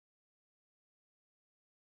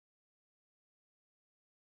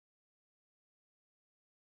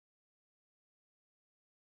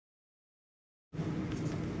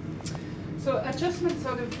So adjustment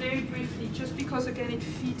sort of very briefly, just because again it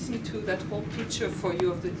feeds into that whole picture for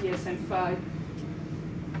you of the DSM-5,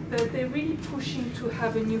 that they're really pushing to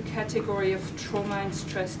have a new category of trauma and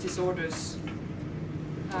stress disorders,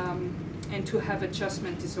 and to have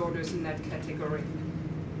adjustment disorders in that category,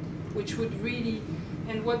 which would really,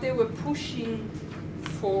 and what they were pushing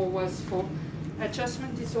for was for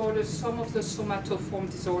adjustment disorders, some of the somatoform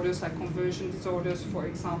disorders like conversion disorders, for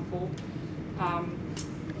example,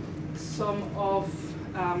 some of,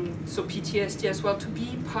 so PTSD as well, to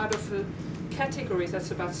be part of a category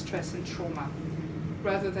that's about stress and trauma,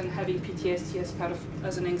 rather than having PTSD as part of,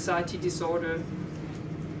 as an anxiety disorder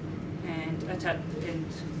and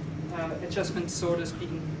adjustment disorders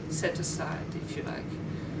being set aside, if you like.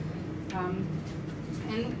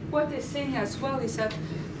 And what they're saying as well is that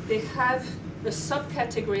they have a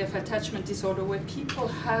subcategory of attachment disorder where people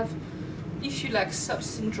have, if you like,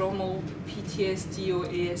 subsyndromal PTSD or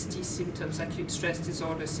ASD symptoms, acute stress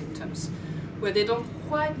disorder symptoms, where they don't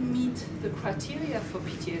quite meet the criteria for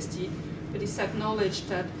PTSD, but it's acknowledged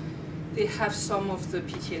that they have some of the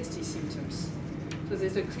PTSD symptoms. So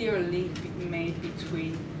there's a clear link being made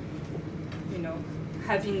between, you know,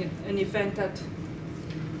 having an event that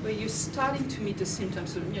where you're starting to meet the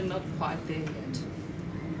symptoms and you're not quite there yet.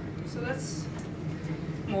 So that's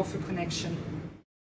more of a connection.